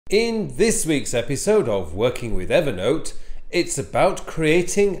In this week's episode of Working with Evernote, it's about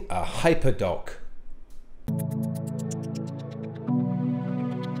creating a Hyperdoc.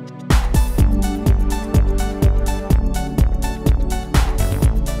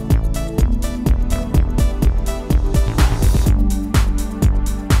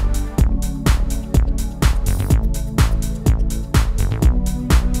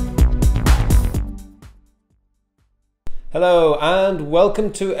 Hello and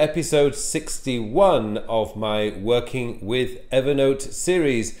welcome to episode 61 of my Working with Evernote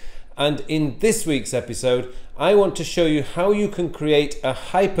series. And in this week's episode, I want to show you how you can create a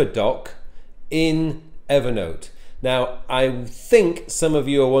Hyperdoc in Evernote. Now, I think some of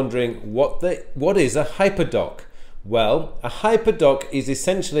you are wondering what is a Hyperdoc? Well, a Hyperdoc is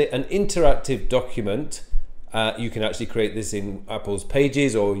essentially an interactive document. You can actually create this in Apple's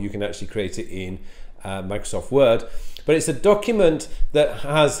Pages, or you can actually create it in Microsoft Word. But it's a document that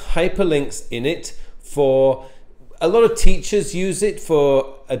has hyperlinks in it for a lot of teachers use it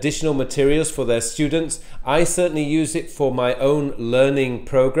for additional materials for their students. I certainly use it for my own learning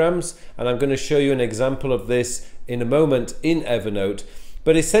programs, and I'm going to show you an example of this in a moment in Evernote.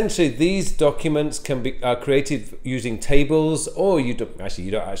 But essentially, these documents are created using tables, or you don't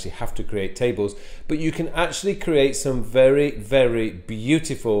actually have to create tables, but you can actually create some very, very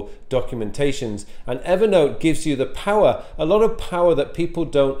beautiful documentations. And Evernote gives you the power, a lot of power that people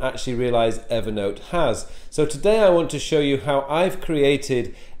don't actually realize Evernote has. So today I want to show you how I've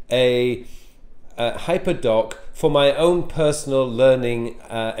created a Hyperdoc for my own personal learning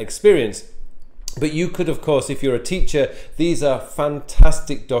experience. But you could, of course, if you're a teacher, these are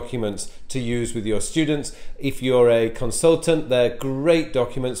fantastic documents to use with your students. If you're a consultant, they're great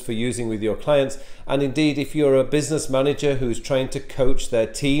documents for using with your clients. And indeed, if you're a business manager who's trying to coach their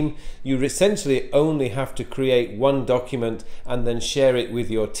team, you essentially only have to create one document and then share it with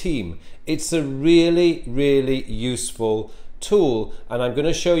your team. It's a really, really useful tool, and I'm going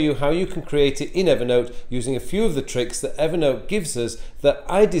to show you how you can create it in Evernote using a few of the tricks that Evernote gives us that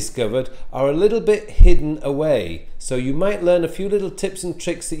I discovered are a little bit hidden away. So you might learn a few little tips and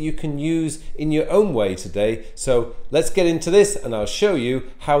tricks that you can use in your own way today. So let's get into this and I'll show you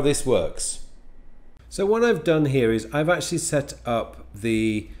how this works. So what I've done here is I've actually set up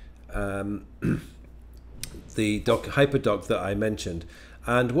the Hyperdoc that I mentioned.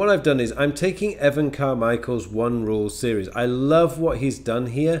 And what I've done is I'm taking Evan Carmichael's One Rule series. I love what he's done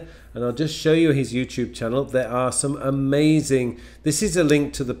here, and I'll just show you his YouTube channel. There are some amazing, this is a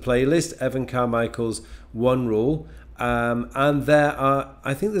link to the playlist, Evan Carmichael's One Rule. And there are,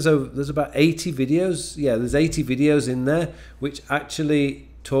 I think there's about 80 videos. Yeah, there's 80 videos in there, which actually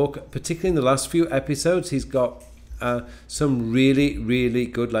talk, particularly in the last few episodes, he's got some really, really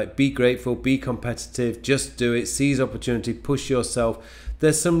good, like be grateful, be competitive, just do it, seize opportunity, push yourself.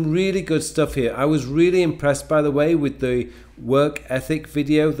 There's some really good stuff here. I was really impressed, by the way, with the work ethic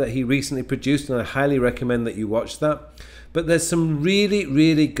video that he recently produced, and I highly recommend that you watch that. But there's some really,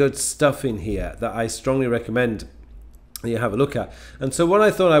 really good stuff in here that I strongly recommend you have a look at. And so what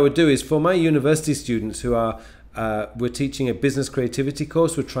I thought I would do is, for my university students who are we're teaching a business creativity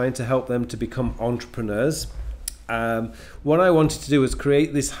course, we're trying to help them to become entrepreneurs. What I wanted to do was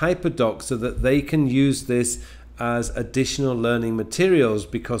create this Hyperdoc so that they can use this as additional learning materials,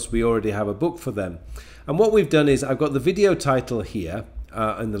 because we already have a book for them. And what we've done is I've got the video title here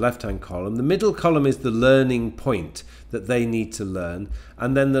in the left hand column. The middle column is the learning point that they need to learn,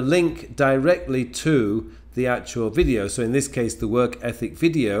 and then the link directly to the actual video. So in this case, the work ethic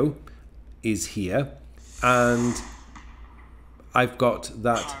video is here, and I've got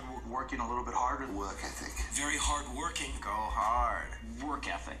that. Working a little bit harder. Work ethic. Very hard working. Go hard. Work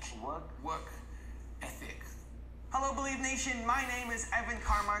ethic. Work ethic. Hello, Believe Nation. My name is Evan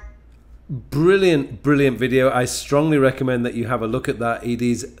Carmichael. Brilliant, brilliant video. I strongly recommend that you have a look at that. It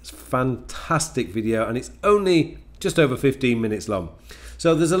is a fantastic video, and it's only just over 15 minutes long.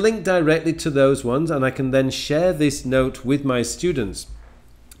 So there's a link directly to those ones, and I can then share this note with my students.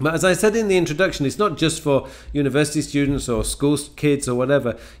 But as I said in the introduction, it's not just for university students or school kids or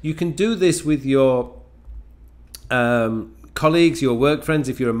whatever. You can do this with your colleagues, your work friends,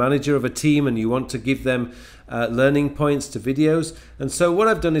 if you're a manager of a team and you want to give them learning points to videos. And so what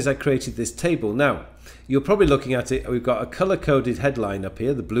I've done is I created this table. Now, you're probably looking at it, we've got a color-coded headline up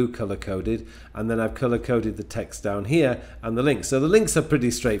here, the blue color-coded, and then I've color-coded the text down here and the links. So the links are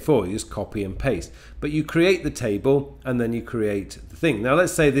pretty straightforward, you just copy and paste. But you create the table and then you create the thing. Now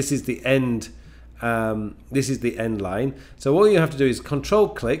let's say this is the end, line. So all you have to do is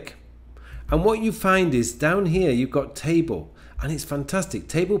Control-click, and what you find is down here you've got table. And it's fantastic,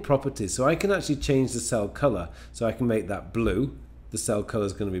 table properties. So I can actually change the cell color. So I can make that blue. the cell color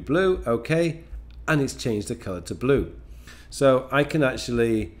is going to be blue. Okay, and it's changed the color to blue. So I can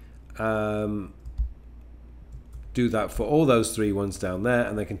actually do that for all those 3 ones down there,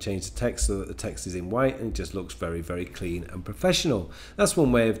 and I can change the text so that the text is in white and it just looks very, very clean and professional. That's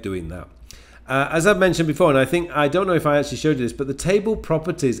one way of doing that. As I've mentioned before, and I don't know if I actually showed you this, but the table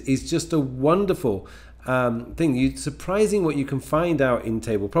properties is just a wonderful thing. It's surprising what you can find out in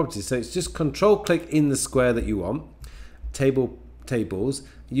table properties. So it's just control click in the square that you want, tables.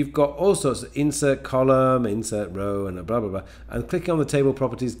 You've got all sorts of insert column, insert row, and blah blah blah. And clicking on the table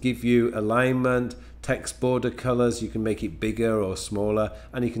properties give you alignment, text border colors. You can make it bigger or smaller,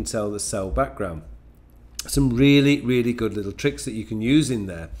 and you can tell the cell background. Some really, really good little tricks that you can use in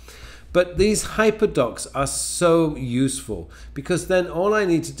there. But these Hyperdocs are so useful, because then all I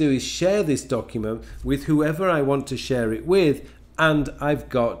need to do is share this document with whoever I want to share it with, and I've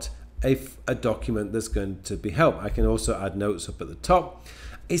got a document that's going to be helped. I can also add notes up at the top.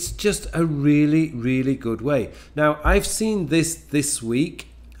 It's just a really, really good way. Now, I've seen this week,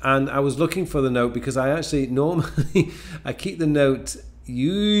 and I was looking for the note because I actually normally I keep the note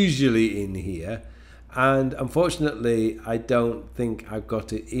usually in here, and unfortunately I don't think I've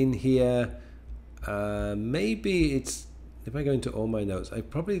got it in here. Maybe it's, if I go into all my notes, I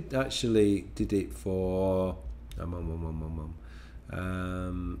probably actually did it for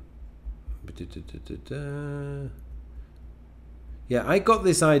yeah, I got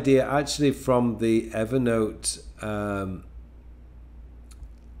this idea actually from the Evernote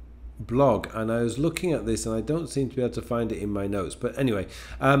blog, and I was looking at this and I don't seem to be able to find it in my notes. But anyway,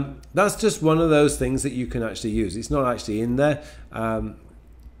 that's just one of those things that you can actually use. It's not actually in there,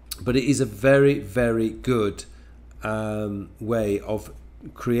 but it is a very, very good way of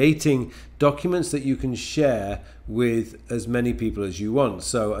creating documents that you can share with as many people as you want.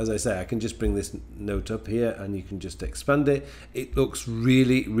 So as I say, I can just bring this note up here and you can just expand it. It looks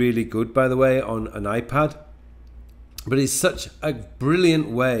really, really good, by the way, on an iPad. But it's such a brilliant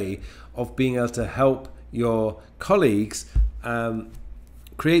way of being able to help your colleagues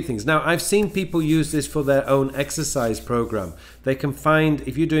create things. Now, I've seen people use this for their own exercise program. They can find,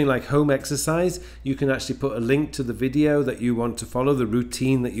 if you're doing like home exercise, you can actually put a link to the video that you want to follow, the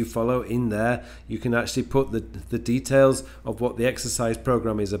routine that you follow in there. You can actually put the details of what the exercise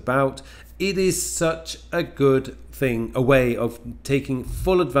program is about. It is such a good thing, a way of taking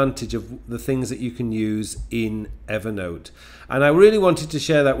full advantage of the things that you can use in Evernote. And I really wanted to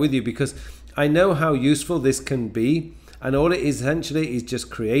share that with you because I know how useful this can be. And all it is essentially is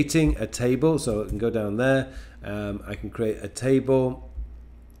just creating a table. So I can go down there. I can create a table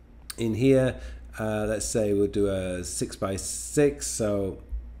in here. Let's say we'll do a 6x6. So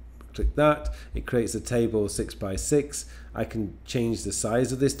click that. It creates a table 6x6. I can change the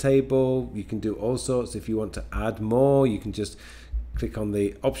size of this table. You can do all sorts. If you want to add more, you can just click on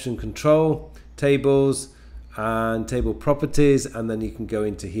the option control, tables, and table properties, and then you can go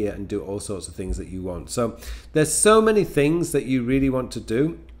into here and do all sorts of things that you want. So there's so many things that you really want to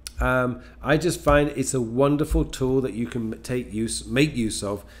do. I just find it's a wonderful tool that you can make use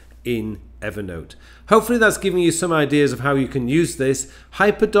of in Evernote. Hopefully that's giving you some ideas of how you can use this.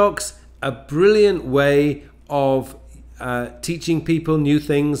 Hyperdocs, a brilliant way of teaching people new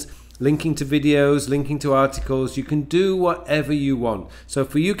things, linking to videos, linking to articles. You can do whatever you want. So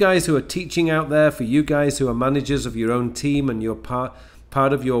for you guys who are teaching out there, for you guys who are managers of your own team, and your part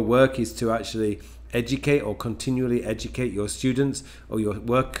of your work is to actually educate or continually educate your students or your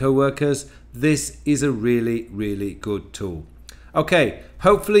co-workers, this is a really, really good tool. Okay,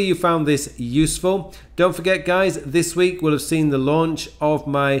 hopefully you found this useful. Don't forget, guys, this week we'll have seen the launch of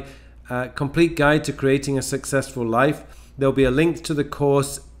my complete guide to creating a successful life. There'll be a link to the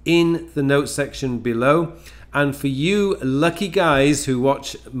course in the notes section below. And for you lucky guys who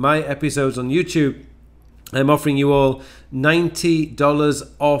watch my episodes on YouTube, I'm offering you all $90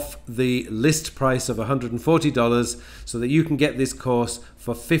 off the list price of $140 so that you can get this course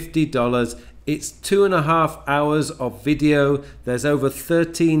for $50. It's 2.5 hours of video. There's over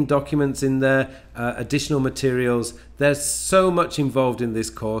 13 documents in there, additional materials. There's so much involved in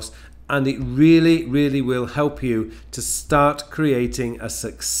this course, and it really, really will help you to start creating a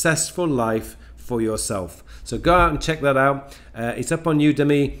successful life for yourself. So go out and check that out. It's up on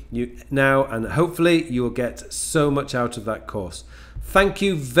Udemy now, and hopefully you will get so much out of that course. Thank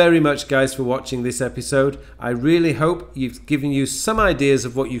you very much, guys, for watching this episode. I really hope you've given you some ideas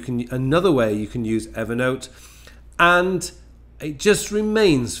of what you can, another way you can use Evernote. And it just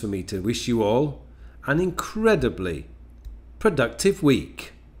remains for me to wish you all an incredibly productive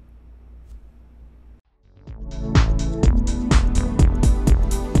week.